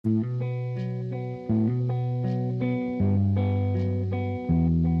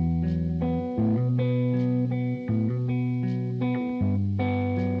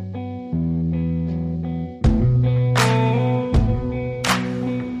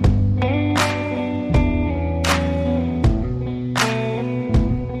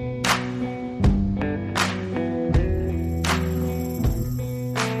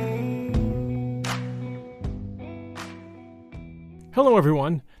Hello,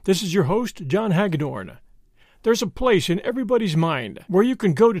 everyone. This is your host, John Hagedorn. There's a place in everybody's mind where you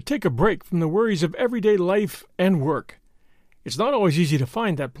can go to take a break from the worries of everyday life and work. It's not always easy to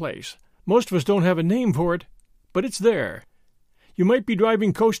find that place. Most of us don't have a name for it, but it's there. You might be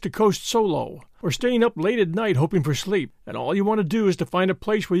driving coast to coast solo, or staying up late at night hoping for sleep, and all you want to do is to find a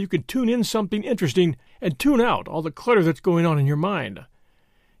place where you can tune in something interesting and tune out all the clutter that's going on in your mind.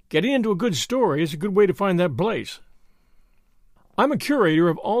 Getting into a good story is a good way to find that place. I'm a curator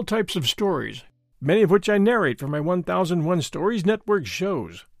of all types of stories, many of which I narrate for my 1001 Stories Network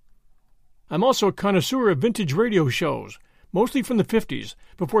shows. I'm also a connoisseur of vintage radio shows, mostly from the 50s,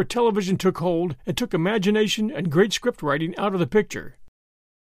 before television took hold and took imagination and great script writing out of the picture.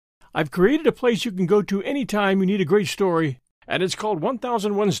 I've created a place you can go to any time you need a great story, and it's called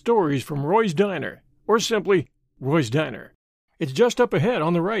 1001 Stories from Roy's Diner, or simply Roy's Diner. It's just up ahead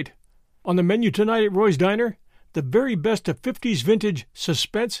on the right. On the menu tonight at Roy's Diner, the very best of 50s vintage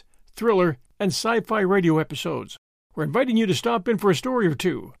suspense, thriller, and sci-fi radio episodes. We're inviting you to stop in for a story or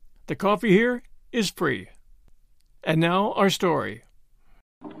two. The coffee here is free. And now, our story.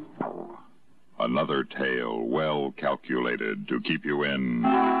 Another tale well calculated to keep you in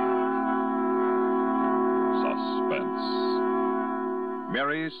suspense.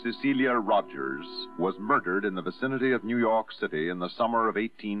 Mary Cecilia Rogers was murdered in the vicinity of New York City in the summer of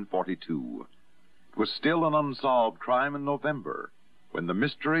 1842. It was still an unsolved crime in November when The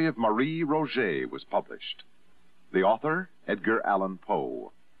Mystery of Marie Roget was published. The author, Edgar Allan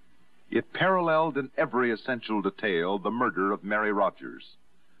Poe. It paralleled in every essential detail the murder of Mary Rogers.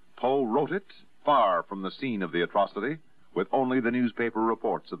 Poe wrote it far from the scene of the atrocity, with only the newspaper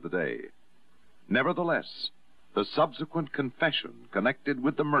reports of the day. Nevertheless, the subsequent confession connected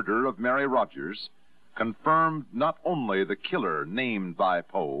with the murder of Mary Rogers confirmed not only the killer named by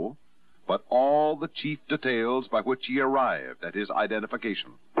Poe, but all the chief details by which he arrived at his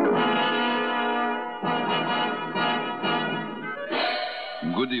identification.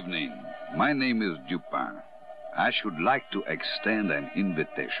 Good evening. My name is Dupin. I should like to extend an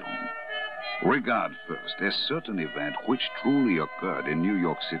invitation. Regard first a certain event which truly occurred in New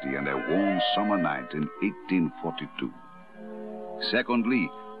York City on a warm summer night in 1842. Secondly,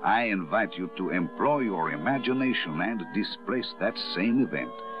 I invite you to employ your imagination and displace that same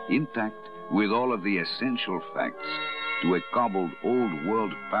event, intact with all of the essential facts, to a cobbled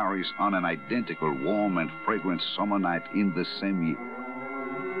old-world Paris on an identical warm and fragrant summer night in the same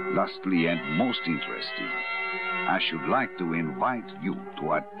year. Lastly, and most interesting, I should like to invite you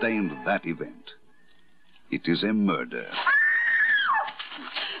to attend that event. It is a murder.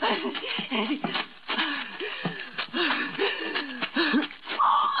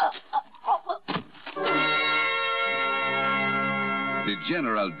 The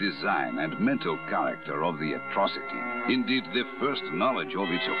general design and mental character of the atrocity, indeed the first knowledge of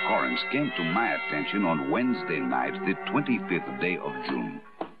its occurrence, came to my attention on Wednesday night, the 25th day of June.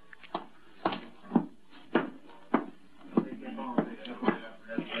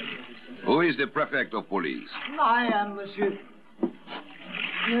 Who is the prefect of police? I am, monsieur.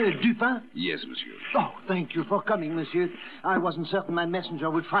 Dupin? Yes, monsieur. Oh, thank you for coming, monsieur. I wasn't certain my messenger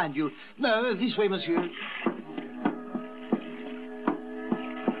would find you. No, this way, monsieur.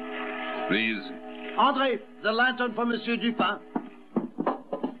 Please. André, the lantern for Monsieur Dupin.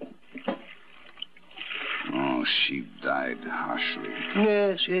 Oh, she died harshly.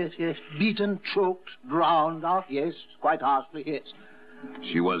 Yes. Beaten, choked, drowned. Oh, yes, quite harshly, yes.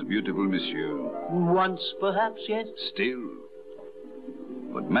 She was beautiful, monsieur. Once, perhaps, yes. Still.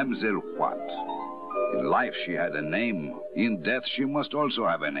 But Mademoiselle what? In life she had a name. In death she must also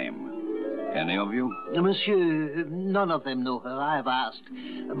have a name. Any of you? Monsieur, none of them know her, I have asked.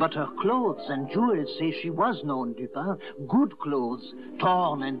 But her clothes and jewels say she was known, Dupin. Good clothes,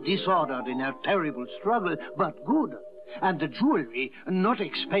 torn and disordered in her terrible struggle, but good. And the jewelry, not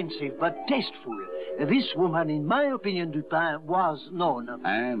expensive, but tasteful. This woman, in my opinion, Dupin, was known.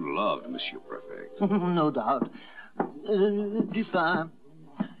 And loved, Monsieur Prefect. No doubt. Dupin,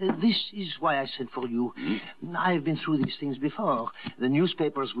 this is why I sent for you. I've been through these things before. The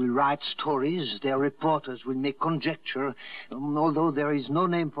newspapers will write stories. Their reporters will make conjecture. Although there is no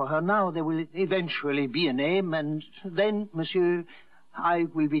name for her now, there will eventually be a name. And then, monsieur, I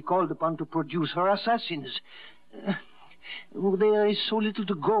will be called upon to produce her assassins. There is so little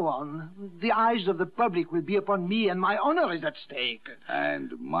to go on. The eyes of the public will be upon me, and my honor is at stake.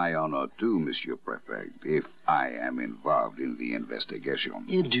 And my honor, too, Monsieur Prefect, if I am involved in the investigation.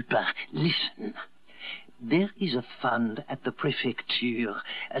 Dupin, listen. There is a fund at the prefecture,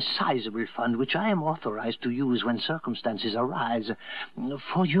 a sizable fund which I am authorized to use when circumstances arise.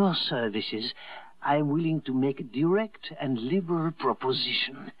 For your services, I'm willing to make a direct and liberal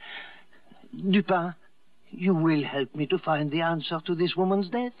proposition. Dupin, you will help me to find the answer to this woman's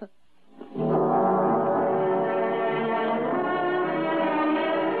death?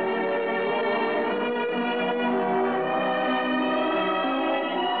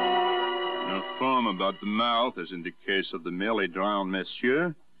 Foam about the mouth, as in the case of the merely drowned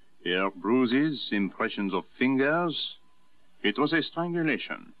monsieur. Here, bruises, impressions of fingers. It was a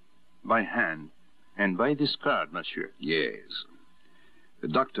strangulation. By hand. And by discard, monsieur. Yes.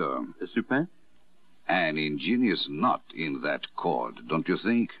 Doctor. Supin? An ingenious knot in that cord, don't you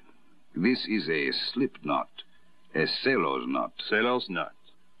think? This is a slip knot. A sailor's knot. Sailor's knot.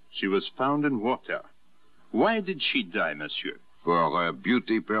 She was found in water. Why did she die, monsieur? For her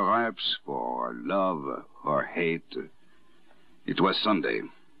beauty, perhaps, for her love, her hate. It was Sunday.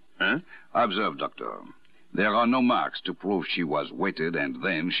 Huh? Observe, Doctor. There are no marks to prove she was weighted and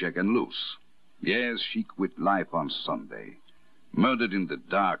then shaken loose. Yes, she quit life on Sunday. Murdered in the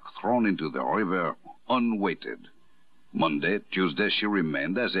dark, thrown into the river, unweighted. Monday, Tuesday, she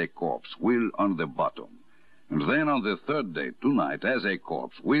remained as a corpse, will on the bottom. And then on the third day, tonight, as a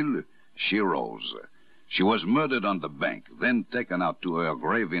corpse, will, she rose. She was murdered on the bank, then taken out to her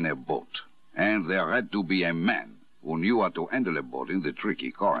grave in a boat. And there had to be a man who knew how to handle a boat in the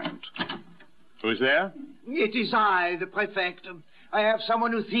tricky current. Who's there? It is I, the prefect. I have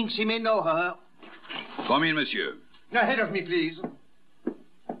someone who thinks he may know her. Come in, monsieur. Ahead of me, please.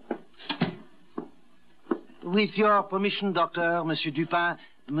 With your permission, Doctor, Monsieur Dupin,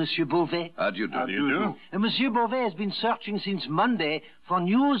 Monsieur Beauvais. How do you do? How do you do? Monsieur Beauvais has been searching since Monday for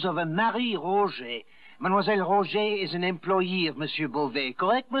news of a Marie Roget. Mademoiselle Roget is an employee of Monsieur Beauvais,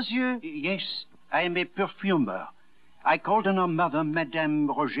 correct, monsieur? Yes, I am a perfumer. I called on her mother, Madame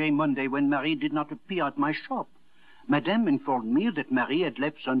Roget, Monday when Marie did not appear at my shop. Madame informed me that Marie had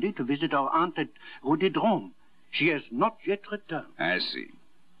left Sunday to visit her aunt at Rhododrome. She has not yet returned. I see.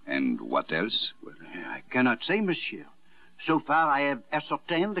 And what else? Well, I cannot say, monsieur. So far, I have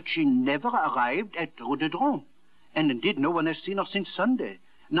ascertained that she never arrived at Rhododrome. And indeed, no one has seen her since Sunday.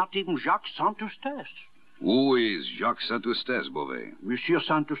 Not even Jacques Saint-Eustache. Who is Jacques Saint-Eustache, Beauvais? Monsieur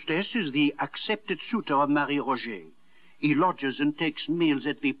Saint-Eustache is the accepted suitor of Marie Roget. He lodges and takes meals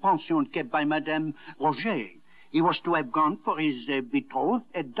at the pension kept by Madame Roget. He was to have gone for his betrothed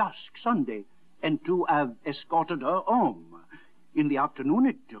at dusk Sunday, and to have escorted her home. In the afternoon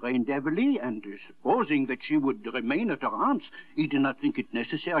it rained heavily, and supposing that she would remain at her aunt's, he did not think it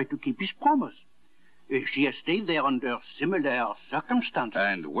necessary to keep his promise. She has stayed there under similar circumstances.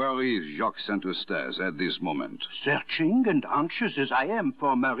 And where is Jacques Saint-Eustache at this moment? Searching and anxious as I am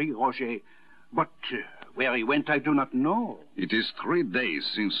for Marie Roget. But where he went, I do not know. It is 3 days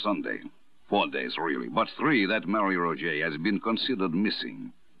since Sunday. 4 days, really, but 3 that Marie Roget has been considered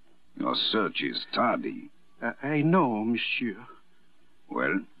missing. Your search is tardy. I know, monsieur.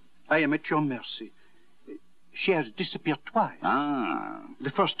 Well? I am at your mercy. She has disappeared twice. Ah.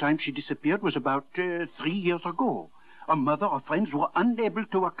 The first time she disappeared was about 3 years ago. Her mother or friends were unable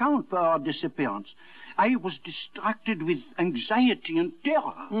to account for her disappearance. I was distracted with anxiety and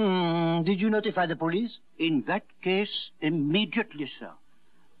terror. Did you notify the police? In that case, immediately, sir.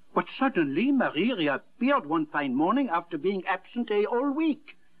 But suddenly, Marie reappeared one fine morning after being absent a whole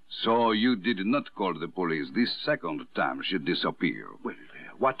week. So you did not call the police this second time she disappeared? Well,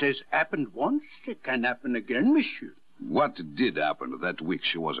 what has happened once, it can happen again, monsieur. What did happen that week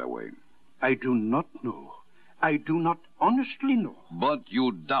she was away? I do not know. I do not honestly know. But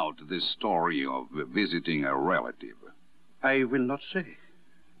you doubt this story of visiting a relative? I will not say.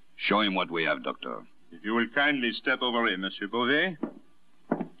 Show him what we have, Doctor. If you will kindly step over here, Monsieur Beauvais.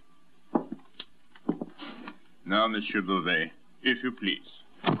 Now, Monsieur Beauvais, if you please.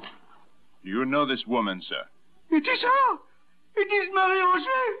 Do you know this woman, sir? It is her! It is Marie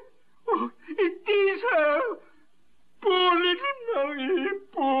Roget! Oh, it is her! Poor little Marie!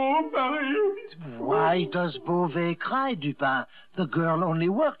 Poor Marie! Why does Beauvais cry, Dupin? The girl only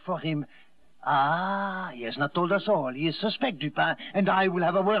worked for him. Ah, he has not told us all. He is suspect, Dupin, and I will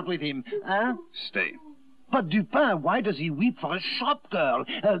have a word with him. Huh? Stay. But Dupin, why does he weep for a shop girl,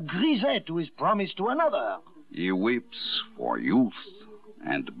 a grisette who is promised to another? He weeps for youth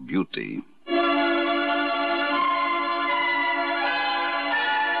and beauty.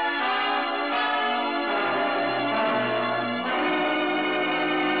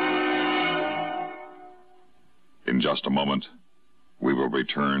 In just a moment, we will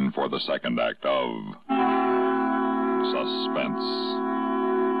return for the second act of Suspense.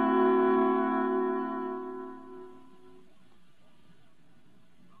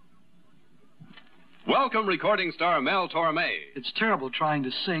 Welcome, recording star Mel Torme. It's terrible trying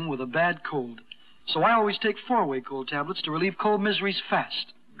to sing with a bad cold. So I always take 4-way cold tablets to relieve cold miseries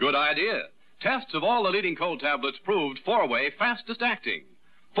fast. Good idea. Tests of all the leading cold tablets proved 4-way fastest acting.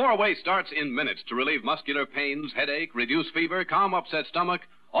 4-way starts in minutes to relieve muscular pains, headache, reduce fever, calm upset stomach,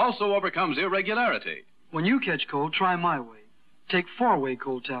 also overcomes irregularity. When you catch cold, try my way. Take 4-way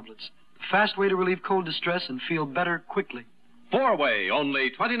cold tablets. The fast way to relieve cold distress and feel better quickly. 4-way, only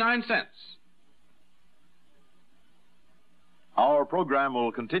 29 cents. Our program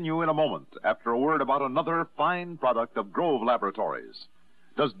will continue in a moment after a word about another fine product of Grove Laboratories.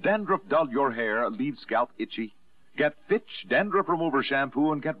 Does dandruff dull your hair, leave scalp itchy? Get Fitch Dandruff Remover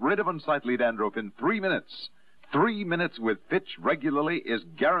Shampoo and get rid of unsightly dandruff in 3 minutes. 3 minutes with Fitch regularly is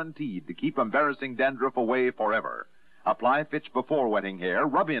guaranteed to keep embarrassing dandruff away forever. Apply Fitch before wetting hair,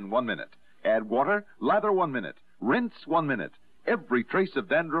 rub in 1 minute. Add water, lather 1 minute, rinse 1 minute. Every trace of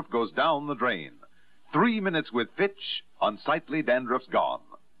dandruff goes down the drain. 3 minutes with Fitch, unsightly dandruff's gone.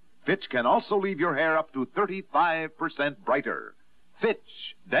 Fitch can also leave your hair up to 35% brighter.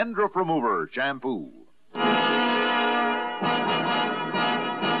 Fitch Dandruff Remover Shampoo.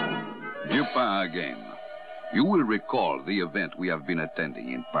 Dupin again. You will recall the event we have been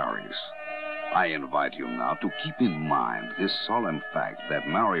attending in Paris. I invite you now to keep in mind this solemn fact that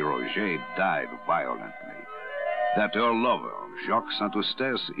Marie Roget died violently. That her lover, Jacques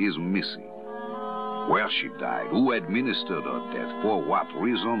Saint-Eustache, is missing. Where she died, who administered her death, for what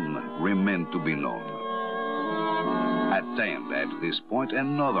reason, remain to be known. Attend at this point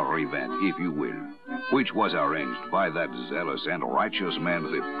another event, if you will, which was arranged by that zealous and righteous man,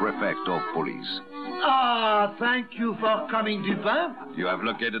 the prefect of police. Ah, thank you for coming, Dupin. You have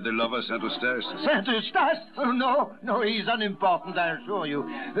located the lover, Saint-Eustache? Saint-Eustache? Oh, no, he's unimportant, I assure you.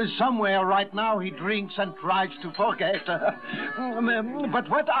 Somewhere right now he drinks and tries to forget. But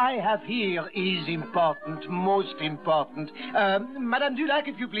what I have here is important, most important. Madame Dulac,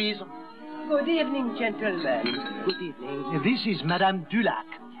 if you please. Good evening, gentlemen. Good evening. This is Madame Dulac.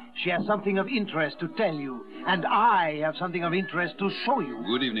 She has something of interest to tell you, and I have something of interest to show you.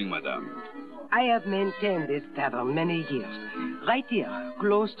 Good evening, madame. I have maintained this tavern many years. Right here,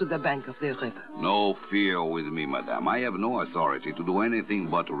 close to the bank of the river. No fear with me, madame. I have no authority to do anything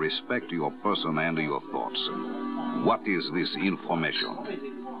but respect your person and your thoughts. What is this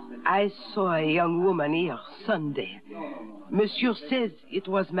information? I saw a young woman here Sunday. Monsieur says it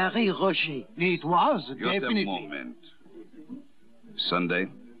was Marie Roget. It was, Just definitely. a moment. Sunday?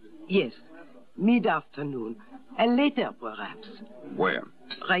 Yes, mid-afternoon. And later, perhaps. Where?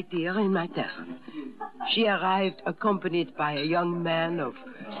 Right here in my tavern. She arrived accompanied by a young man of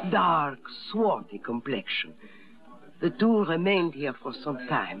dark, swarthy complexion. The two remained here for some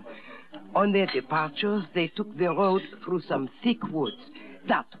time. On their departures, they took the road through some thick woods.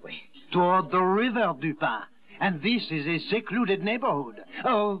 That way. Toward the river, Dupin. And this is a secluded neighborhood.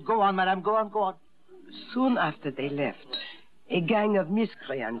 Oh, go on, madame, go on. Soon after they left, a gang of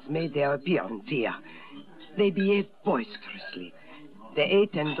miscreants made their appearance here. They behaved boisterously. They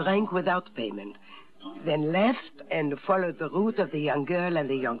ate and drank without payment, then left and followed the route of the young girl and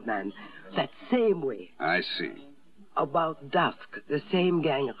the young man, that same way. I see. About dusk, the same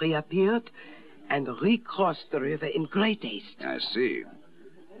gang reappeared and recrossed the river in great haste. I see.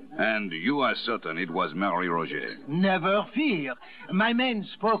 And you are certain it was Marie Roget? Never fear. My men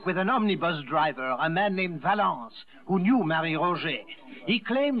spoke with an omnibus driver, a man named Valence, who knew Marie Roget. He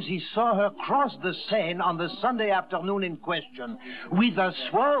claims he saw her cross the Seine on the Sunday afternoon in question with a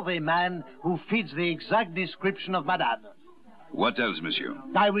swarthy man who fits the exact description of Madame. What else, monsieur?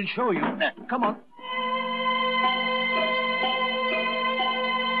 I will show you. Come on.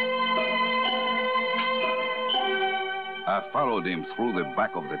 I followed him through the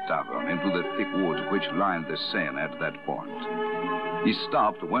back of the tavern into the thick woods which lined the Seine at that point. He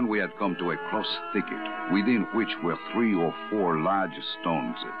stopped when we had come to a close thicket, within which were 3 or 4 large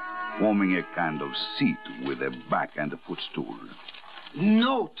stones, forming a kind of seat with a back and a footstool.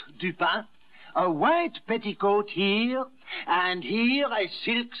 Note, Dupin, a white petticoat here, and here a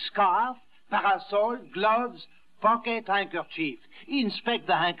silk scarf, parasol, gloves, pocket handkerchief. Inspect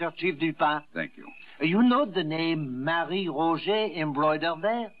the handkerchief, Dupin. Thank you. You note the name Marie Roget embroidered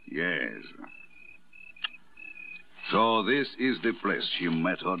there? Yes. So this is the place she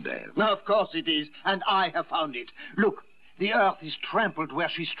met her death. Of course it is, and I have found it. Look, the earth is trampled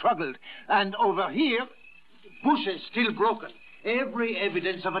where she struggled, and over here, bushes still broken. Every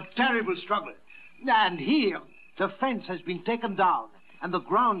evidence of a terrible struggle. And here, the fence has been taken down, and the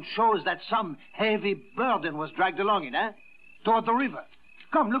ground shows that some heavy burden was dragged along it, toward the river.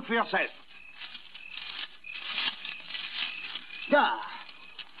 Come, look for yourself. Ah,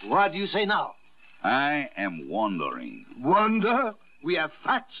 what do you say now? I am wondering. Wonder? We have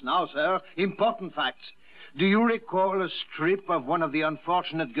facts now, sir. Important facts. Do you recall a strip of one of the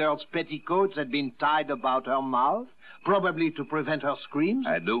unfortunate girl's petticoats had been tied about her mouth, probably to prevent her screams?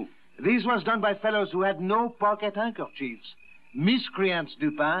 I do. This was done by fellows who had no pocket handkerchiefs. Miscreants,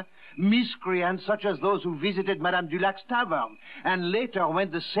 Dupin. Miscreants such as those who visited Madame Dulac's tavern and later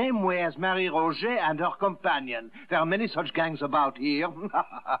went the same way as Marie Roget and her companion. There are many such gangs about here.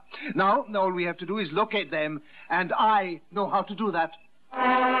 Now, all we have to do is locate them, and I know how to do that.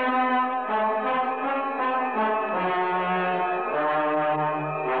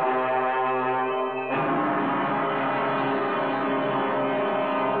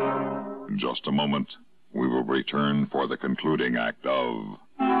 In just a moment, we will return for the concluding act of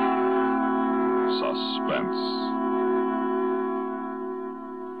Suspense.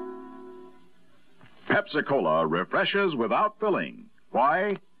 Pepsi-Cola refreshes without filling.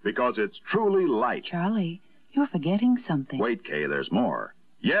 Why? Because it's truly light. Charlie, you're forgetting something. Wait, Kay, there's more.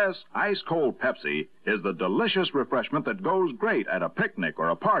 Yes, ice-cold Pepsi is the delicious refreshment that goes great at a picnic or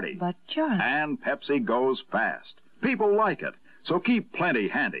a party. But, Charlie... And Pepsi goes fast. People like it, so keep plenty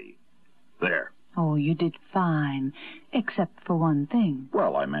handy. There. Oh, you did fine, except for one thing.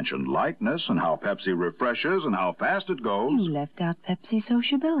 Well, I mentioned lightness and how Pepsi refreshes and how fast it goes. You left out Pepsi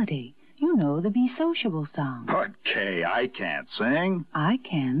sociability. You know the Be Sociable song. But, Kay, I can't sing. I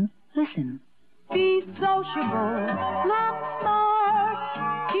can. Listen. Be sociable, look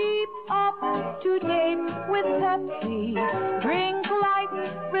smart, keep up to date with Pepsi. Drink light,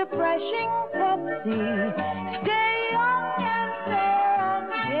 refreshing Pepsi. Stay young and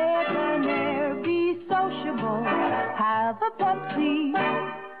fair and debonair. Be sociable, have a Pepsi.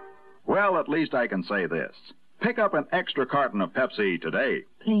 Well, at least I can say this. Pick up an extra carton of Pepsi today.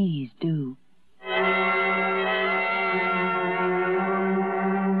 Please do.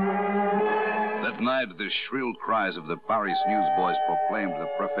 That night, the shrill cries of the Paris newsboys proclaimed the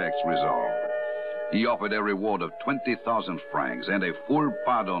prefect's resolve. He offered a reward of 20,000 francs and a full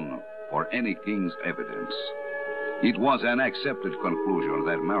pardon for any king's evidence. It was an accepted conclusion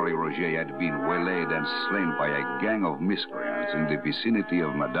that Marie Roget had been waylaid and slain by a gang of miscreants in the vicinity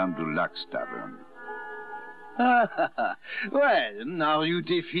of Madame Dulac's tavern. Well, are you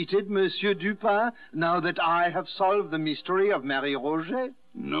defeated, Monsieur Dupin, now that I have solved the mystery of Marie Roget?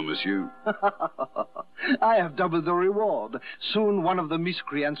 No, monsieur. I have doubled the reward. Soon one of the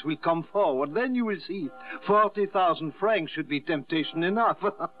miscreants will come forward. Then you will see. 40,000 francs should be temptation enough.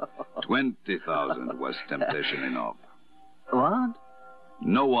 20,000 was temptation enough. What?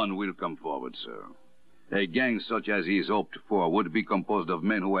 No one will come forward, sir. A gang such as he is hoped for would be composed of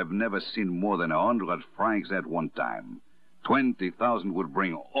men who have never seen more than 100 francs at one time. 20,000 would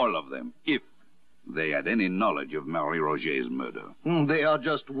bring all of them, if they had any knowledge of Marie Roget's murder. They are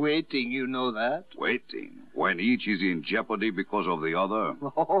just waiting, you know that. Waiting? When each is in jeopardy because of the other?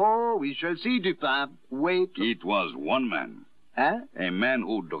 Oh, we shall see, Dupin. Wait. It was one man. Huh? A man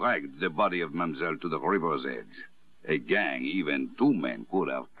who dragged the body of Mademoiselle to the river's edge. A gang, even two men, could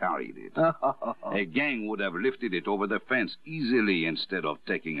have carried it. A gang would have lifted it over the fence easily instead of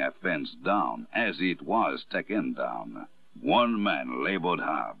taking a fence down, as it was taken down. One man labored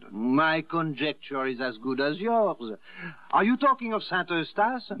hard. My conjecture is as good as yours. Are you talking of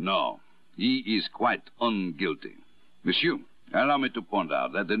Saint-Eustache? No, he is quite unguilty. Monsieur, allow me to point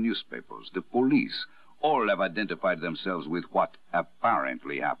out that the newspapers, the police, all have identified themselves with what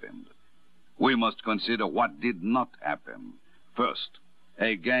apparently happened. We must consider what did not happen. First,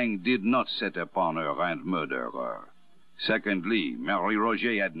 a gang did not set upon her and murder her. Secondly, Marie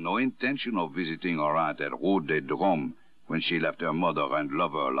Roget had no intention of visiting her aunt at Rue des Drômes when she left her mother and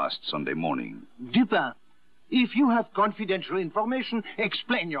lover last Sunday morning. Dupin, if you have confidential information,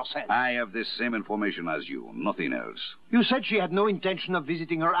 explain yourself. I have the same information as you, nothing else. You said she had no intention of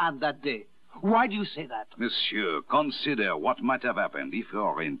visiting her aunt that day. Why do you say that? Monsieur, consider what might have happened if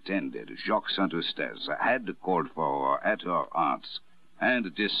her intended, Jacques Saint-Eustache, had called for her at her aunt's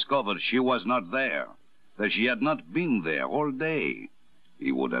and discovered she was not there, that she had not been there all day.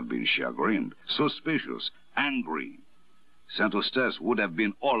 He would have been chagrined, suspicious, angry. Saint-Eustache would have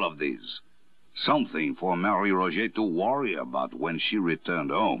been all of these. Something for Marie Roget to worry about when she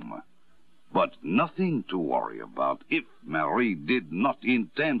returned home. But nothing to worry about if Marie did not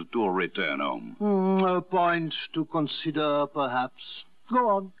intend to return home. A point to consider, perhaps. Go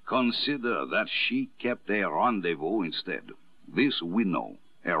on. Consider that she kept a rendezvous instead. This we know.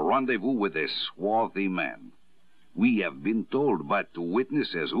 A rendezvous with a swarthy man. We have been told by two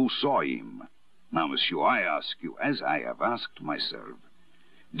witnesses who saw him. Now, monsieur, I ask you, as I have asked myself,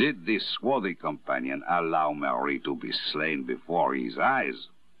 did this swarthy companion allow Marie to be slain before his eyes?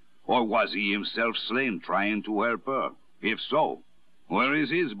 Or was he himself slain trying to help her? If so, Where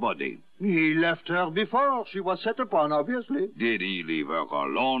is his body? He left her before she was set upon, obviously. Did he leave her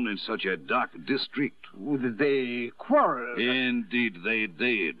alone in such a dark district? They quarreled. Indeed they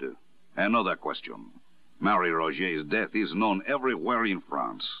did. Another question. Marie Roget's death is known everywhere in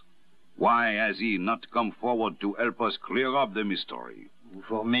France. Why has he not come forward to help us clear up the mystery?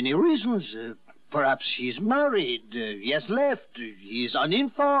 For many reasons. Perhaps he's married. He has left. He's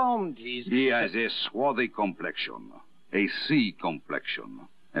uninformed. He has a swarthy complexion. A sea complexion.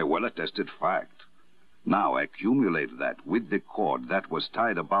 A well-attested fact. Now accumulate that with the cord that was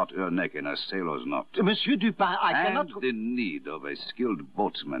tied about her neck in a sailor's knot. Monsieur Dupin, I cannot... And the need of a skilled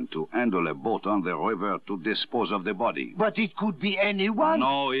boatsman to handle a boat on the river to dispose of the body. But it could be anyone.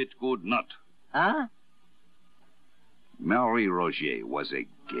 No, it could not. Huh? Marie Roget was a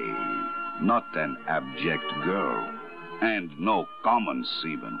gay, not an abject girl. And no common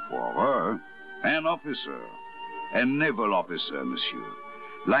seaman for her. An officer. A naval officer, monsieur.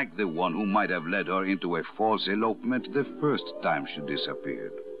 Like the one who might have led her into a false elopement the first time she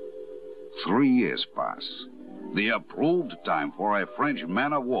disappeared. 3 years pass. The approved time for a French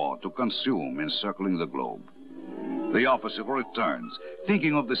man-of-war to consume encircling the globe. The officer returns,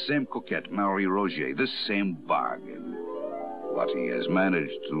 thinking of the same coquette, Marie Roget, the same bargain. What he has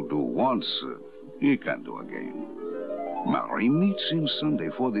managed to do once, he can do again. Marie meets him Sunday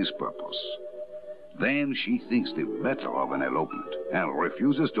for this purpose. Then she thinks the better of an elopement and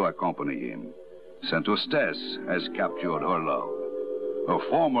refuses to accompany him. Saint Eustace has captured her love. Her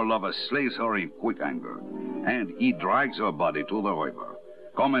former lover slays her in quick anger, and he drags her body to the river,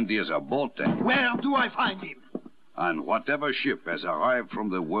 commandeers a boat and... Where do I find him? On whatever ship has arrived from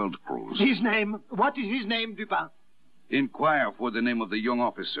the world cruise. His name? What is his name, Dupin? Inquire for the name of the young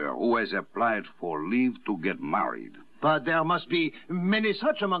officer who has applied for leave to get married. But there must be many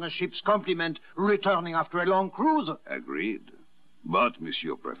such among a ship's complement returning after a long cruise. Agreed. But,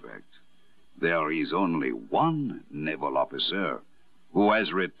 Monsieur Prefect, there is only one naval officer who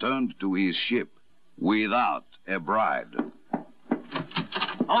has returned to his ship without a bride.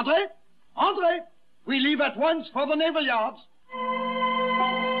 Entrez! Entrez! We leave at once for the naval yards.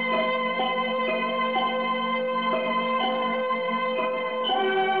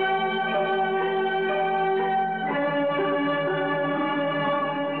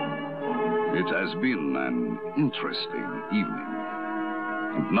 It has been an interesting evening.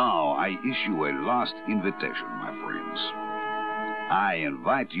 And now I issue a last invitation, my friends. I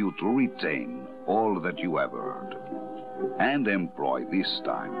invite you to retain all that you have heard and employ this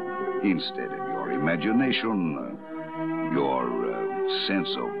time, instead of your imagination, your sense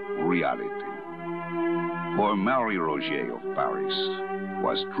of reality. For Marie Roget of Paris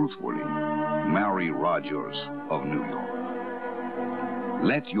was truthfully Mary Rogers of New York.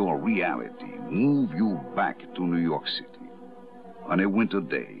 Let your reality move you back to New York City on a winter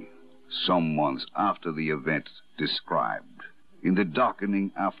day, some months after the event described, in the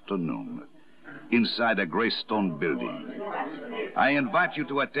darkening afternoon, inside a gray stone building. I invite you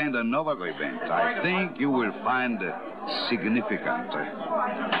to attend another event I think you will find significant.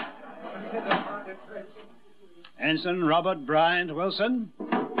 Ensign Robert Bryant Wilson.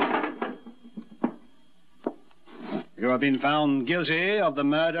 You have been found guilty of the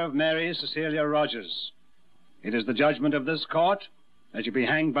murder of Mary Cecilia Rogers. It is the judgment of this court that you be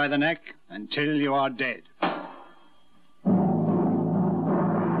hanged by the neck until you are dead.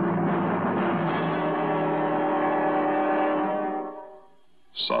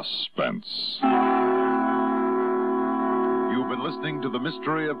 Suspense. You've been listening to The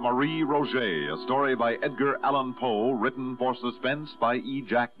Mystery of Marie Roget, a story by Edgar Allan Poe, written for Suspense by E.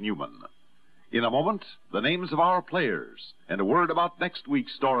 Jack Newman. In a moment, the names of our players and a word about next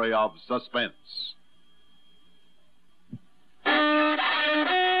week's story of Suspense.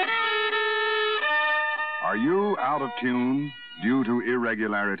 Are you out of tune due to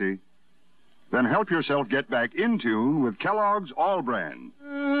irregularity? Then help yourself get back in tune with Kellogg's All Brand.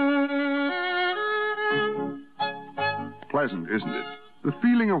 Pleasant, isn't it? The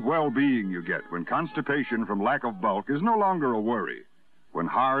feeling of well-being you get when constipation from lack of bulk is no longer a worry. When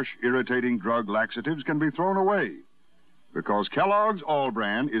harsh, irritating drug laxatives can be thrown away. Because Kellogg's All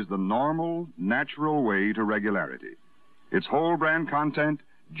Brand is the normal, natural way to regularity. Its whole brand content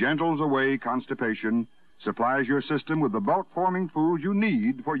gentles away constipation, supplies your system with the bulk-forming foods you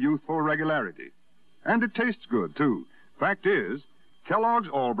need for youthful regularity. And it tastes good, too. Fact is, Kellogg's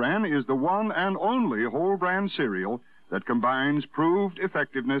All Brand is the one and only whole brand cereal that combines proved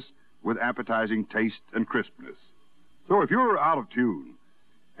effectiveness with appetizing taste and crispness. So if you're out of tune,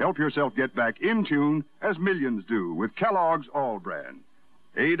 help yourself get back in tune as millions do with Kellogg's All Brand.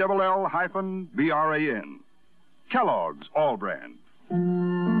 ALL-BRAN. Kellogg's All Brand.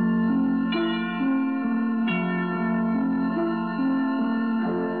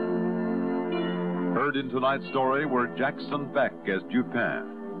 Heard in tonight's story were Jackson Beck as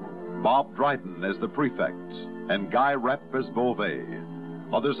Dupin, Bob Dryden as the prefect, and Guy Repp as Beauvais.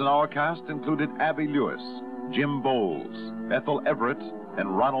 Others in our cast included Abby Lewis, Jim Bowles, Ethel Everett,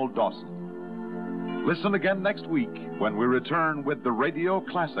 and Ronald Dawson. Listen again next week when we return with the Radio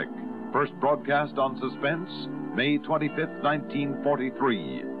Classic, first broadcast on Suspense, May 25th,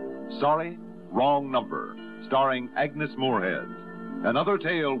 1943. Sorry, Wrong Number, starring Agnes Moorehead. Another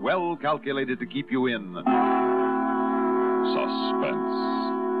tale well calculated to keep you in suspense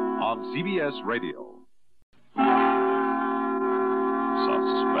on CBS Radio.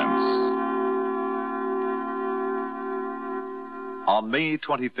 Suspense. On May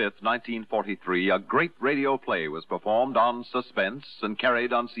 25th, 1943, a great radio play was performed on Suspense and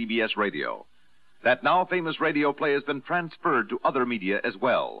carried on CBS Radio. That now famous radio play has been transferred to other media as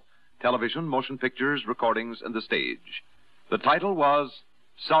well: television, motion pictures, recordings, and the stage. The title was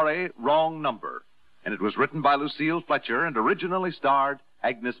Sorry, Wrong Number, and it was written by Lucille Fletcher and originally starred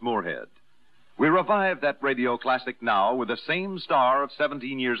Agnes Moorehead. We revive that radio classic now with the same star of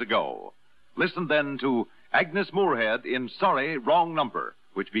 17 years ago. Listen then to Agnes Moorehead in Sorry, Wrong Number,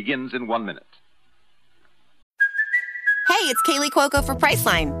 which begins in 1 minute. Hey, it's Kaylee Cuoco for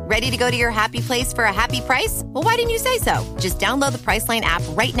Priceline. Ready to go to your happy place for a happy price? Well, why didn't you say so? Just download the Priceline app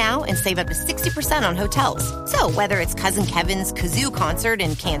right now and save up to 60% on hotels. So whether it's Cousin Kevin's Kazoo Concert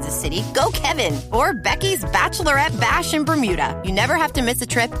in Kansas City, go Kevin, or Becky's Bachelorette Bash in Bermuda, you never have to miss a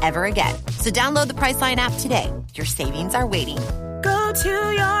trip ever again. So download the Priceline app today. Your savings are waiting. Go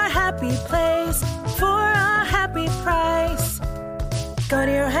to your happy place for a happy price. Go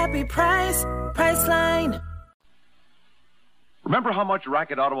to your happy price, Priceline. Remember how much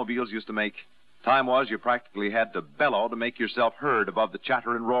racket automobiles used to make? Time was you practically had to bellow to make yourself heard above the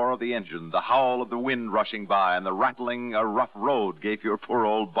chatter and roar of the engine, the howl of the wind rushing by, and the rattling a rough road gave your poor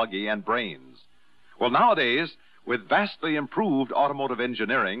old buggy and brains. Well, nowadays, with vastly improved automotive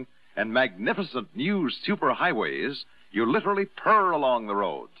engineering and magnificent new superhighways, you literally purr along the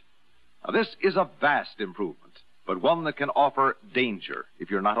road. Now, this is a vast improvement, but one that can offer danger if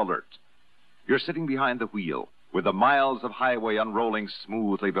you're not alert. You're sitting behind the wheel, with the miles of highway unrolling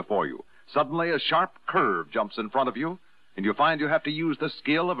smoothly before you. Suddenly, a sharp curve jumps in front of you, and you find you have to use the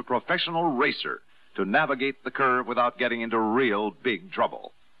skill of a professional racer to navigate the curve without getting into real big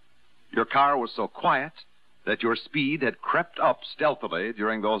trouble. Your car was so quiet that your speed had crept up stealthily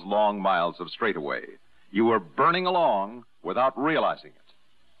during those long miles of straightaway. You were burning along without realizing it.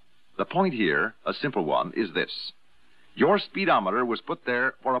 The point here, a simple one, is this. Your speedometer was put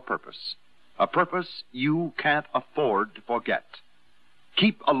there for a purpose. A purpose you can't afford to forget.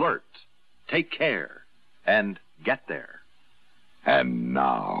 Keep alert, take care, and get there. And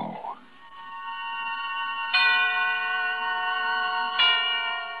now,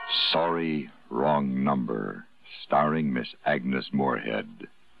 Sorry, Wrong Number, starring Miss Agnes Moorehead.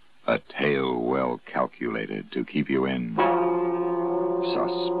 A tale well calculated to keep you in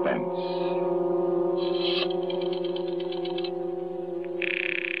suspense.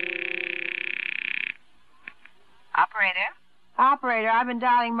 Operator, I've been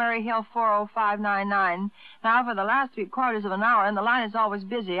dialing Murray Hill 40599 now for the last 3/4 of an hour, and the line is always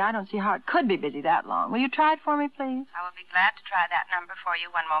busy. I don't see how it could be busy that long. Will you try it for me, please? I will be glad to try that number for you.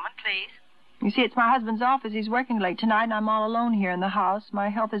 1 moment, please. You see, it's my husband's office. He's working late tonight, and I'm all alone here in the house. My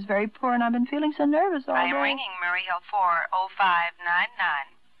health is very poor, and I've been feeling so nervous all day. I am ringing Murray Hill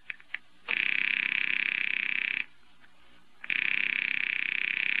 40599.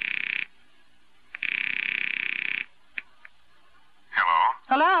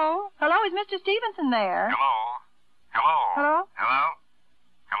 Hello? Hello, is Mr. Stevenson there? Hello? Hello? Hello? Hello?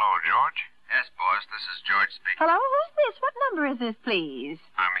 Hello, George? Yes, boss, this is George speaking. Hello, who's this? What number is this, please?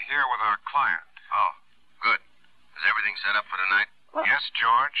 I'm here with our client. Oh, good. Is everything set up for tonight? Well, yes,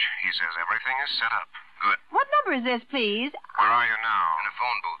 George. He says everything is set up. Good. What number is this, please? Where are you now? In a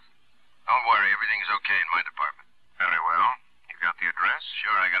phone booth. Don't worry, everything is okay in my department. Very well. You got the address?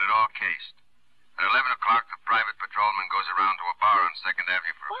 Sure, I got it all cased. At 11 o'clock, the private patrolman goes around to a bar on 2nd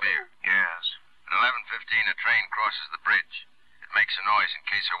Avenue for a beer. Yes. At 11:15, a train crosses the bridge. It makes a noise in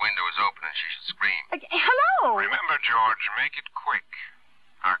case her window is open and she should scream. Hello? Remember, George, make it quick.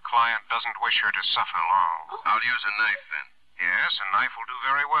 Our client doesn't wish her to suffer long. I'll use a knife then. Yes, a knife will do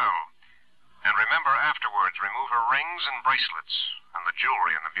very well. And remember, afterwards, remove her rings and bracelets and the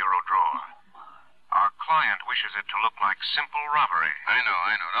jewelry in the bureau drawer. Our client wishes it to look like simple robbery. I know.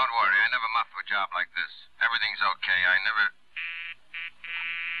 Don't worry. I never muff a job like this. Everything's okay. I never...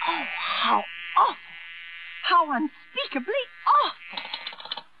 Oh, how awful. How unspeakably awful.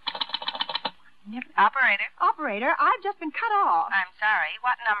 Operator? Operator, I've just been cut off. I'm sorry.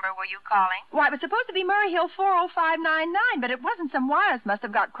 What number were you calling? Why, it was supposed to be Murray Hill 40599, but it wasn't. Some wires must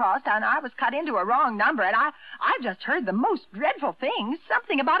have got crossed, and I was cut into a wrong number, and I've just heard the most dreadful things.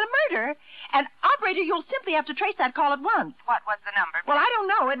 Something about a murder. And, operator, you'll simply have to trace that call at once. What was the number? Well, I don't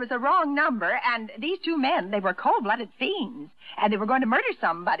know. It was a wrong number, and these two men, they were cold-blooded fiends, and they were going to murder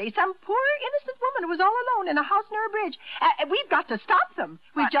somebody, some poor, innocent woman who was all alone in a house near a bridge. We've got to stop them.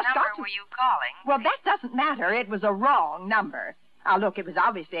 What number were you calling? Well, that doesn't matter. It was a wrong number. Now, look, it was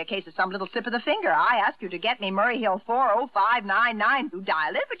obviously a case of some little slip of the finger. I asked you to get me Murray Hill 40599. You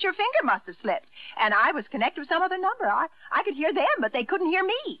dialed it, but your finger must have slipped. And I was connected with some other number. I could hear them, but they couldn't hear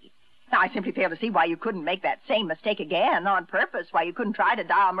me. Now, I simply fail to see why you couldn't make that same mistake again on purpose, why you couldn't try to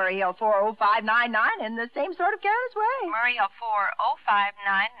dial Murray Hill 40599 in the same sort of careless way. Murray Hill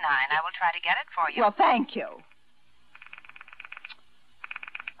 40599. I will try to get it for you. Well, thank you.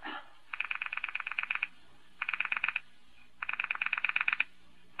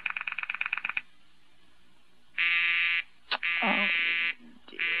 Oh,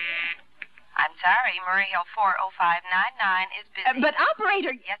 dear. I'm sorry, Murray Hill 40599 is busy. But, operator...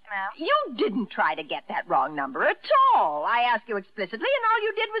 Yes, ma'am? You didn't try to get that wrong number at all. I asked you explicitly, and all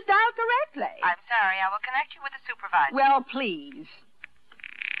you did was dial correctly. I'm sorry. I will connect you with the supervisor. Well, please.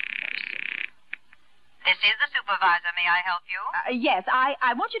 This is the supervisor. May I help you? Yes,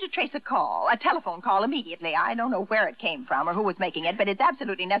 I want you to trace a call, a telephone call immediately. I don't know where it came from or who was making it, but it's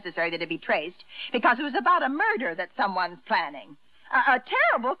absolutely necessary that it be traced because it was about a murder that someone's planning. A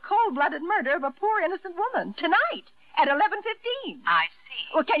terrible, cold-blooded murder of a poor, innocent woman tonight at 11:15. I see.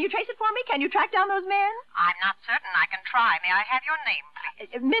 Well, can you trace it for me? Can you track down those men? I'm not certain. I can try. May I have your name,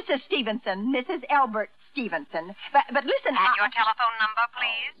 please? Mrs. Stevenson, Mrs. Elbert Stevenson. But listen... And your telephone number,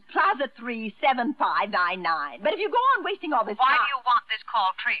 please? Plaza 37599. But if you go on wasting all this Why time... do you want this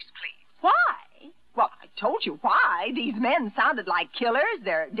call traced, please? Why? Well, I told you why. These men sounded like killers.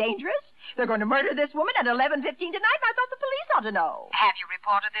 They're dangerous. They're going to murder this woman at 11:15 tonight, and I thought the police ought to know. Have you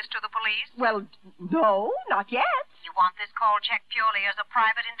reported this to the police? Well, no, not yet. You want this call checked purely as a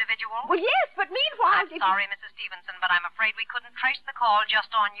private individual? Well, yes, but meanwhile... I'm sorry, Mrs. Stevenson, but I'm afraid we couldn't trace the call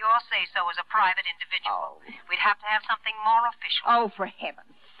just on your say-so as a private individual. We'd have to have something more official. Oh, for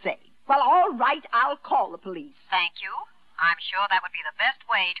heaven's sake. Well, all right, I'll call the police. Thank you. I'm sure that would be the best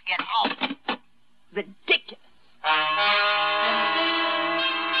way to get... Oh, ridiculous.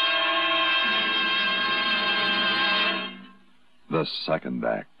 The second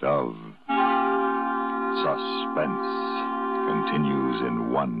act of Suspense continues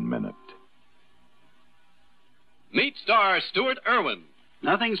in 1 minute. Meet star Stuart Irwin.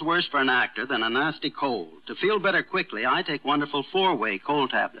 Nothing's worse for an actor than a nasty cold. To feel better quickly, I take wonderful 4-way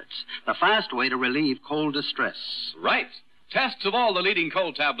cold tablets, the fast way to relieve cold distress. Right. Tests of all the leading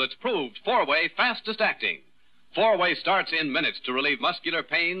cold tablets proved 4-way fastest acting. 4-way starts in minutes to relieve muscular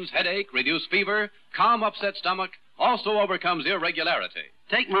pains, headache, reduce fever, calm upset stomach, also overcomes irregularity.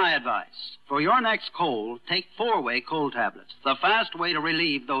 Take my advice. For your next cold, take 4-way cold tablets, the fast way to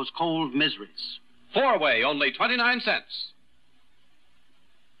relieve those cold miseries. 4-way, only 29 cents.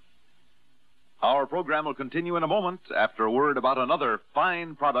 Our program will continue in a moment after a word about another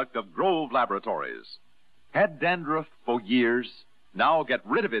fine product of Grove Laboratories. Had dandruff for years? Now get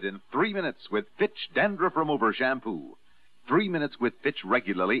rid of it in 3 minutes with Fitch Dandruff Remover Shampoo. 3 minutes with Fitch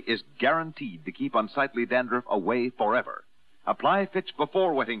regularly is guaranteed to keep unsightly dandruff away forever. Apply Fitch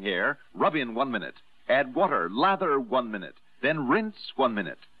before wetting hair, rub in 1 minute. Add water, lather 1 minute. Then rinse 1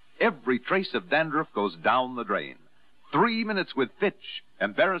 minute. Every trace of dandruff goes down the drain. 3 minutes with Fitch,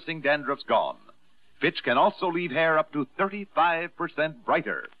 embarrassing dandruff's gone. Fitch can also leave hair up to 35%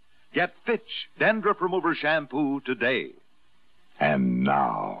 brighter. Get Fitch Dandruff Remover Shampoo today. And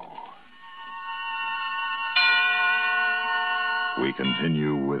now, we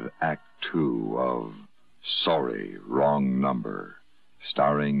continue with Act 2 of Sorry, Wrong Number,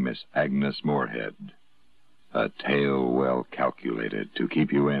 starring Miss Agnes Moorehead. A tale well calculated to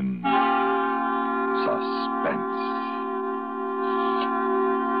keep you in suspense.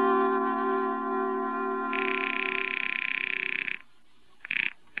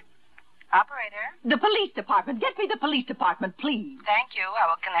 Operator? The police department. Get me the police department, please. Thank you.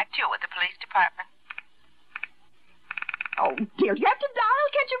 I will connect you with the police department. Oh, dear. You have to dial.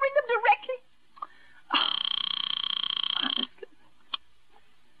 Can't you ring them directly? Honestly.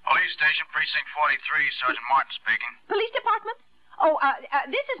 Police Station, Precinct 43, Sergeant Martin speaking. Police department? Oh,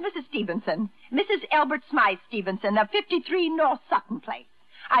 this is Mrs. Stevenson. Mrs. Elbert Smythe Stevenson of 53 North Sutton Place.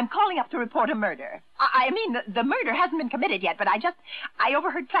 I'm calling up to report a murder. I mean, the murder hasn't been committed yet, but I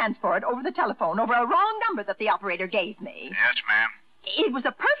overheard plans for it over the telephone, over a wrong number that the operator gave me. Yes, ma'am. It was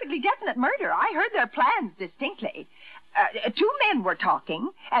a perfectly definite murder. I heard their plans distinctly. Two men were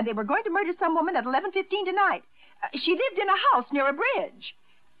talking, and they were going to murder some woman at 11:15 tonight. She lived in a house near a bridge.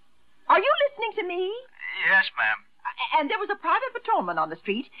 Are you listening to me? Yes, ma'am. And there was a private patrolman on the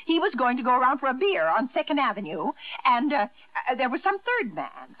street. He was going to go around for a beer on 2nd Avenue. And there was some third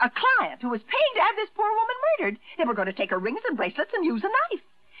man, a client, who was paying to have this poor woman murdered. They were going to take her rings and bracelets and use a knife.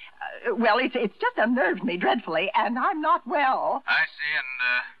 Well, it's just unnerved me dreadfully, and I'm not well. I see, and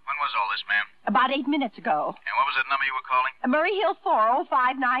when was all this, ma'am? About 8 minutes ago. And what was that number you were calling? Murray Hill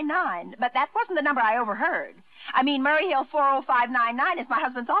 40599. But that wasn't the number I overheard. I mean, Murray Hill 40599 is my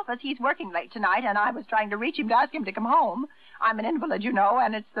husband's office. He's working late tonight, and I was trying to reach him to ask him to come home. I'm an invalid, you know,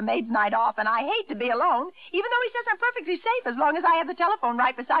 and it's the maid's night off, and I hate to be alone, even though he says I'm perfectly safe as long as I have the telephone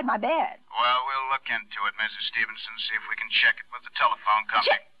right beside my bed. Well, we'll look into it, Mrs. Stevenson, see if we can check it with the telephone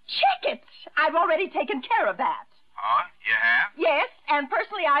company. Check it! I've already taken care of that. Oh, you have? Yes, and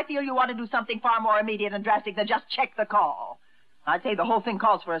personally I feel you ought to do something far more immediate and drastic than just check the call. I'd say the whole thing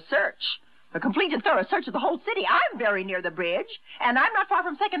calls for a search. A complete and thorough search of the whole city. I'm very near the bridge, and I'm not far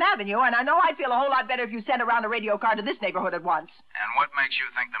from 2nd Avenue, and I know I'd feel a whole lot better if you sent around a radio car to this neighborhood at once. And what makes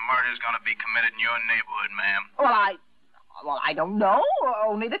you think the murder's going to be committed in your neighborhood, ma'am? Well, I don't know.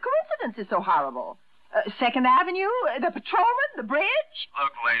 Only the coincidence is so horrible. 2nd Avenue, the patrolman, the bridge.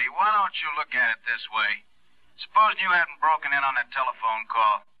 Look, lady, why don't you look at it this way? Supposing you hadn't broken in on that telephone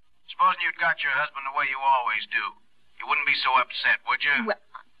call. Supposing you'd got your husband the way you always do. You wouldn't be so upset, would you? Well,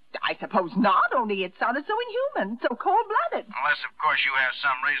 I suppose not, only it sounded so inhuman, so cold-blooded. Unless, of course, you have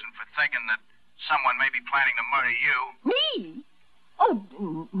some reason for thinking that someone may be planning to murder you. Me?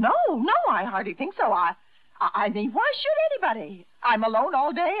 Oh, no, I hardly think so. I mean, why should anybody? I'm alone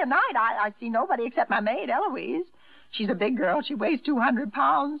all day and night. I see nobody except my maid, Eloise. She's a big girl. She weighs 200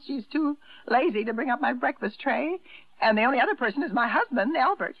 pounds. She's too lazy to bring up my breakfast tray. And the only other person is my husband,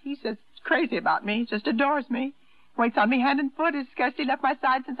 Albert. He's just crazy about me. He just adores me. Waits on me hand and foot. Has scarcely left my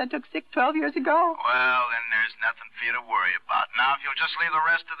side since I took sick 12 years ago. Well, then there's nothing for you to worry about. Now, if you'll just leave the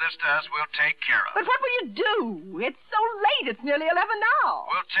rest of this to us, we'll take care of it. But what will you do? It's so late. It's nearly 11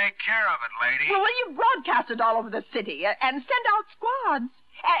 now. We'll take care of it, lady. Well, will you broadcast it all over the city and send out squads?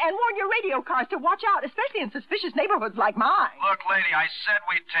 And warn your radio cars to watch out, especially in suspicious neighborhoods like mine. Look, lady, I said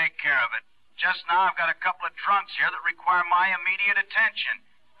we'd take care of it. Just now I've got a couple of trunks here that require my immediate attention.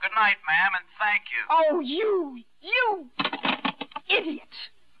 Good night, ma'am, and thank you. Oh, you idiot.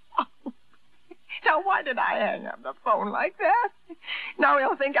 Oh. Now, why did I hang up the phone like that? Now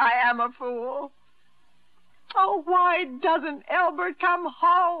he'll think I am a fool. Oh, why doesn't Albert come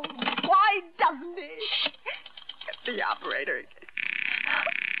home? Why doesn't he? Get the operator.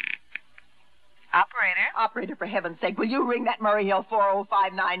 Operator, for heaven's sake, will you ring that Murray Hill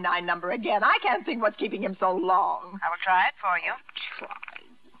 40599 number again? I can't think what's keeping him so long. I will try it for you. Try.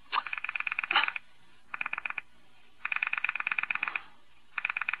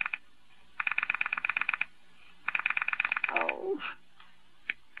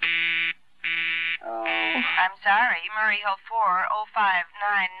 I'm sorry. Murray Hill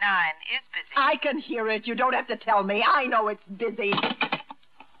 40599 is busy. I can hear it. You don't have to tell me. I know it's busy.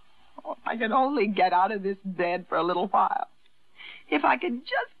 Oh, if I could only get out of this bed for a little while. If I could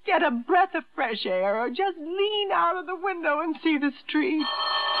just get a breath of fresh air or just lean out of the window and see the street.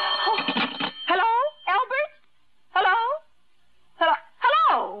 Oh. Hello? Albert? Hello? Hello?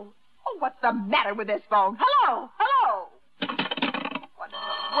 Hello? Oh, what's the matter with this phone? Hello? Hello? What in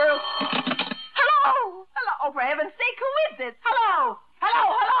the world? Hello? Hello? Oh, for heaven's sake, who is this? Hello? Hello?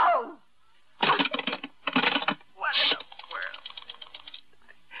 Hello? What in the world?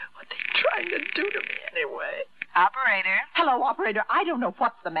 What are they trying to do to me anyway? Operator. Hello, operator. I don't know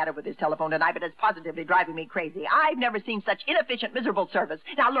what's the matter with this telephone tonight, but it's positively driving me crazy. I've never seen such inefficient, miserable service.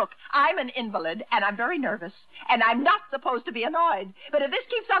 Now, look, I'm an invalid, and I'm very nervous, and I'm not supposed to be annoyed. But if this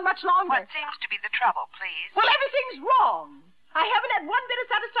keeps on much longer... What seems to be the trouble, please? Well, everything's wrong. I haven't had one bit of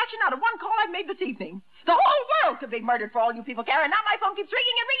satisfaction out of one call I've made this evening. The whole world could be murdered for all you people care, and now my phone keeps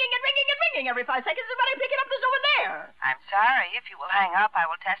ringing and ringing and ringing and ringing every 5 seconds, and when I pick it up, there's no one there. I'm sorry. If you will hang up, I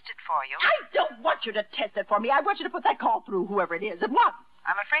will test it for you. I don't want you to test it for me. I want you to put that call through, whoever it is, at once.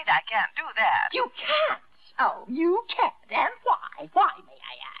 I'm afraid I can't do that. You can't? Oh, you can't. And why? Why, may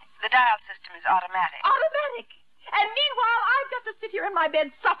I ask? The dial system is automatic. Automatic? And meanwhile, I've got to sit here in my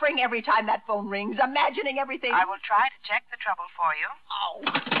bed suffering every time that phone rings, imagining everything. I will try to check the trouble for you. Oh,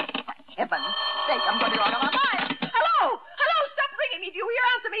 for heaven's sake, I'm going to go out of my mind. Hello? Hello, stop ringing me. Do you hear?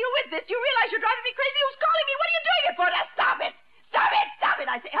 Answer me. Who is this? Do you realize you're driving me crazy? Who's calling me? What are you doing it for? Now, stop it. Stop it. Stop it.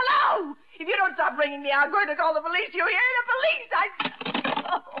 I say, hello. If you don't stop ringing me, I'm going to call the police. You hear? The police.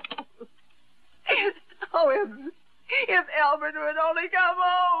 If Albert would only come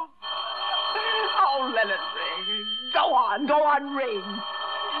home. Oh, let it ring. Go on, ring.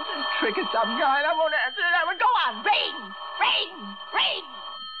 It's a trick of some kind. I won't answer that one. Go on, ring. Ring.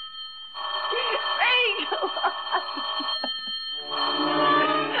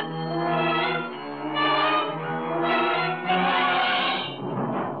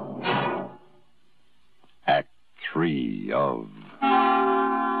 Act 3 of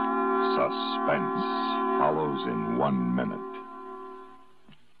Suspense follows in 1 minute.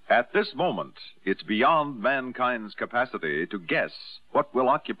 At this moment, it's beyond mankind's capacity to guess what will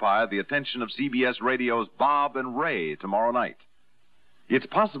occupy the attention of CBS Radio's Bob and Ray tomorrow night. It's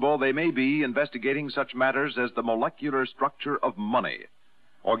possible they may be investigating such matters as the molecular structure of money,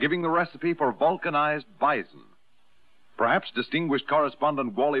 or giving the recipe for vulcanized bison. Perhaps distinguished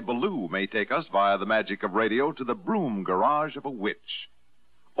correspondent Wally Ballou may take us via the magic of radio to the broom garage of a witch.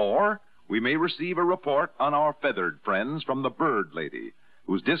 Or we may receive a report on our feathered friends from the Bird Lady,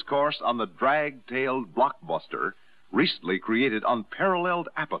 whose discourse on the drag-tailed blockbuster recently created unparalleled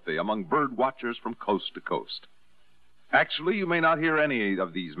apathy among bird watchers from coast to coast. Actually, you may not hear any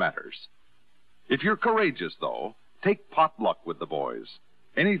of these matters. If you're courageous, though, take potluck with the boys.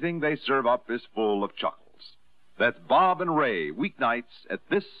 Anything they serve up is full of chuckles. That's Bob and Ray, weeknights at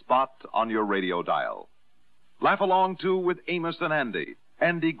this spot on your radio dial. Laugh along, too, with Amos and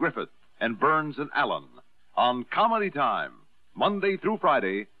Andy Griffith, and Burns and Allen on Comedy Time, Monday through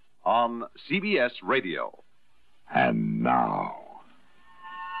Friday on CBS Radio. And now,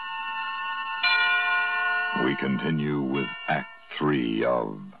 we continue with Act 3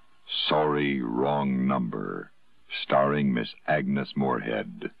 of Sorry, Wrong Number, starring Miss Agnes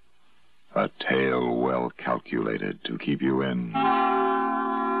Moorehead. A tale well calculated to keep you in suspense.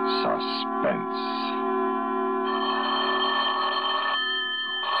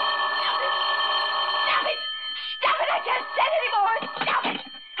 Stop it! I can't stand it anymore! Stop it!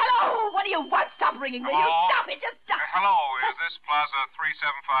 Hello! What do you want? Stop ringing, will you? Stop it! Just stop! Hello, is this Plaza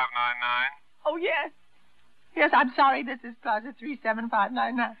 37599? Oh, yes. Yes, I'm sorry. This is Plaza 37599.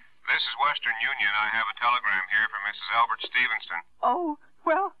 This is Western Union. I have a telegram here from Mrs. Albert Stevenson. Oh,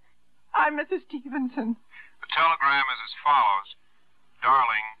 well, I'm Mrs. Stevenson. The telegram is as follows.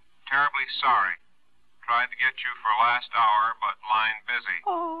 Darling, terribly sorry. Tried to get you for last hour, but line busy.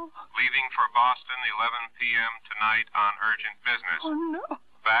 Oh. Leaving for Boston 11 p.m. tonight on urgent business. Oh, no.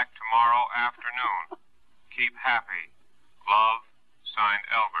 Back tomorrow afternoon. Keep happy. Love, signed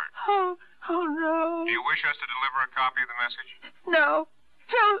Albert. Oh, no. Do you wish us to deliver a copy of the message? No,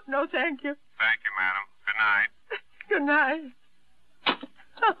 thank you. Thank you, madam. Good night. Good night.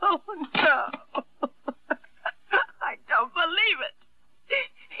 Oh, no. I don't believe it.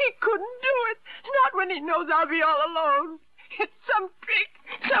 He couldn't do it. Not when he knows I'll be all alone. It's some trick,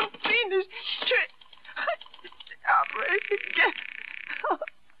 some fiendish trick.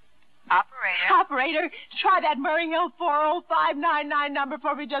 Operator, try that Murray Hill 40599 number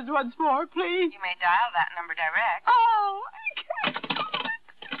for me just once more, please. You may dial that number direct. Oh, I can't.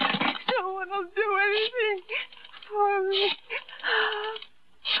 No one will do anything for me.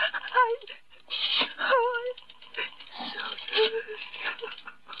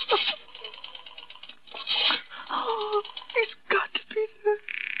 Oh, it's got to be the...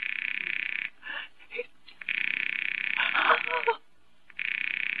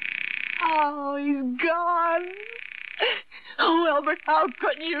 Oh, he's gone. Oh, Albert, how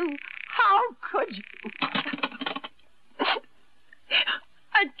could you? How could you?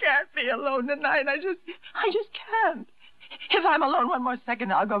 I can't be alone tonight. I just can't. If I'm alone one more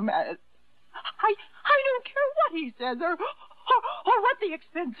second, I'll go mad. I don't care what he says or what the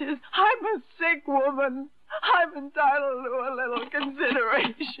expense is. I'm a sick woman. I'm entitled to a little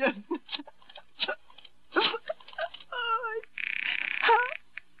consideration.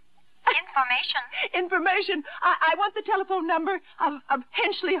 Information. I want the telephone number of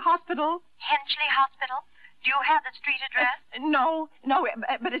Henchley Hospital. Henchley Hospital? Do you have the street address? No,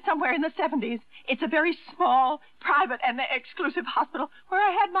 but it's somewhere in the 70s. It's a very small, private, and exclusive hospital where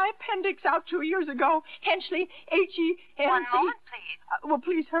I had my appendix out 2 years ago. Henchley, H-E-N-C... One moment, please. Well,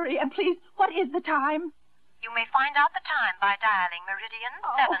 please hurry. And please, what is the time? You may find out the time by dialing Meridian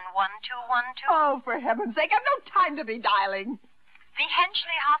 71212. Oh, for heaven's sake, I've no time to be dialing. The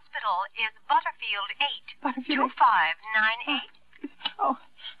Henchley Hospital is Butterfield 8. Butterfield 2598. Oh.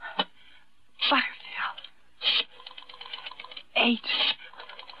 Butterfield 8.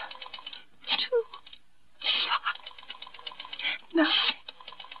 2, 5, 9,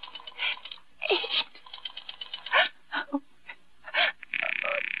 8. Oh.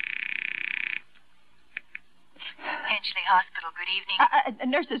 Henchley Hospital, good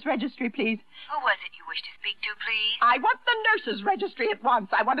evening. Nurse's registry, please. Who was it you wish to speak to, please? I want the nurse's registry at once.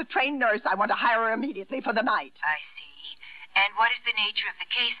 I want a trained nurse. I want to hire her immediately for the night. I see. And what is the nature of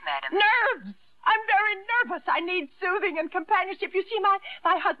the case, madam? Nerves! I'm very nervous. I need soothing and companionship. You see, my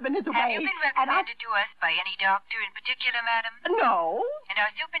husband is away. Have you been recommended to us by any doctor in particular, madam? No. And our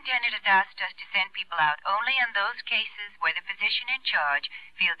superintendent has asked us to send people out only in those cases where the physician in charge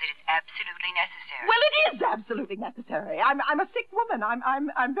feels it is absolutely necessary. Well, it is absolutely necessary. I'm a sick woman.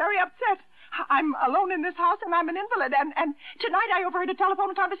 I'm very upset. I'm alone in this house, and I'm an invalid. And tonight I overheard a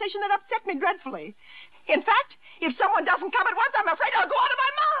telephone conversation that upset me dreadfully. In fact, if someone doesn't come at once, I'm afraid I'll go out of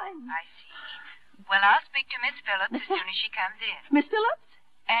my mind. I see. Well, I'll speak to Miss Phillips as soon as she comes in. Miss Phillips?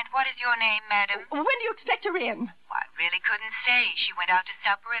 And what is your name, madam? When do you expect her in? Well, I really couldn't say. She went out to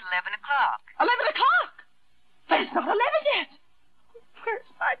supper at 11 o'clock. 11 o'clock? But it's not 11 yet. Where's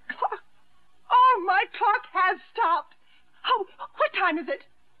my clock? Oh, my clock has stopped. Oh, what time is it?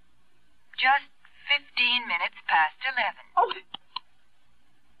 Just 15 minutes past 11. Oh,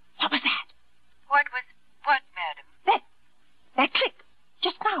 what was that? What, madam? That click,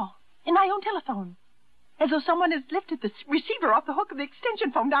 just now, in my own telephone. As though someone has lifted the receiver off the hook of the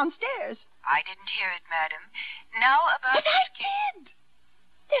extension phone downstairs. I didn't hear it, madam. Now about... But I did!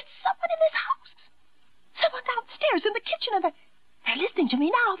 There's someone in this house. Someone downstairs in the kitchen, and they're listening to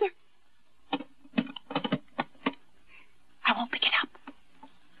me now. I won't pick it up.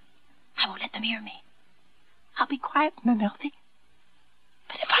 I won't let them hear me. I'll be quiet and unhealthy.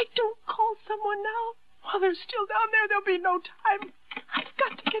 But if I don't call someone now, while they're still down there, there'll be no time. I've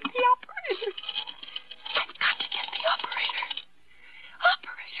got to get the operator. I've got to get the operator.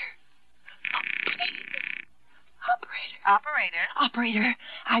 Operator,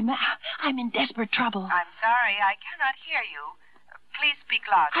 I'm in desperate trouble. I'm sorry, I cannot hear you. Please speak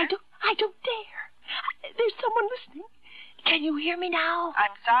louder. I don't dare. There's someone listening. Can you hear me now?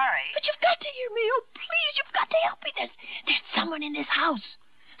 I'm sorry. But you've got to hear me. Oh, please, you've got to help me. There's someone in this house.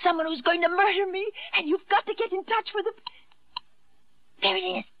 Someone who's going to murder me, and you've got to get in touch with him. There it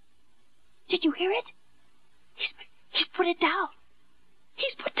is. Did you hear it? He's put it down.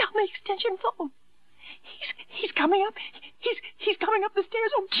 He's put down the extension phone. He's coming up. He's coming up the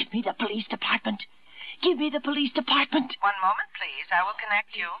stairs. Oh, give me the police department. Give me the police department. One moment, please. I will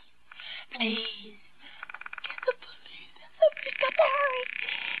connect you. Please. Get the police. Somebody's got to hurry.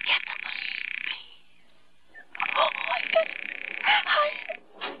 Get the police, please. Oh, I've got...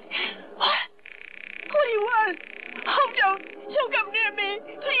 What? What do you want? Oh, don't come near me.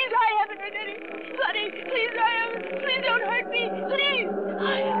 Please, I haven't hurt any. Buddy, please, please don't hurt me. Please.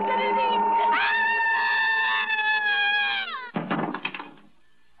 I haven't done anything.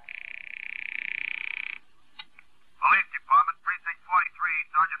 Police Department, Precinct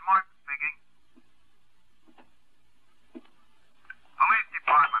 43, Sergeant Martin speaking. Police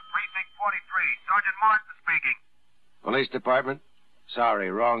Department, Precinct 43, Sergeant Martin speaking. Police Department?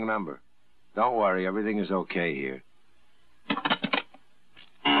 Sorry, wrong number. Don't worry, everything is okay here.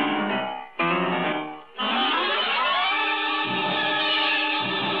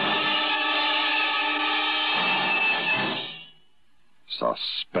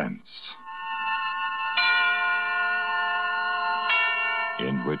 Suspense.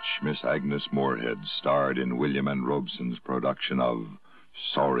 In which Miss Agnes Moorehead starred in William N. Robeson's production of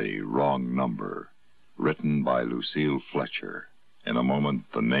Sorry, Wrong Number, written by Lucille Fletcher. In a moment,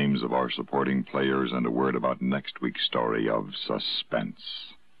 the names of our supporting players and a word about next week's story of Suspense.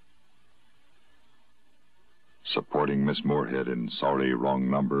 Supporting Miss Moorehead in Sorry, Wrong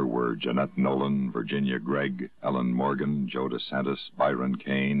Number were Jeanette Nolan, Virginia Gregg, Ellen Morgan, Joe DeSantis, Byron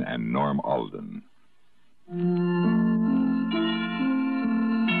Kane, and Norm Alden.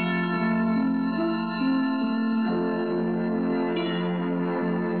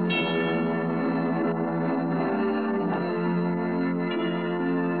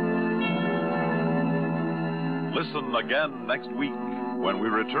 Listen again next week when we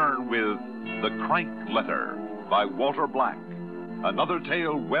return with The Crank Letter by Walter Black, another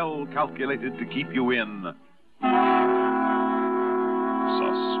tale well calculated to keep you in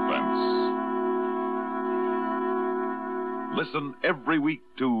suspense. Listen every week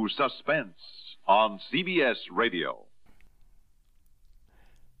to Suspense on CBS Radio.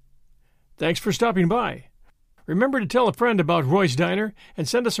 Thanks for stopping by. Remember to tell a friend about Roy's Diner and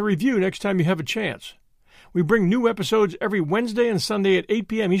send us a review next time you have a chance. We bring new episodes every Wednesday and Sunday at 8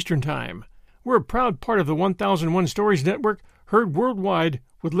 p.m. Eastern Time. We're a proud part of the 1001 Stories Network, heard worldwide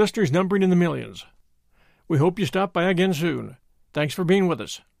with listeners numbering in the millions. We hope you stop by again soon. Thanks for being with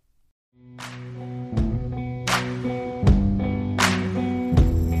us.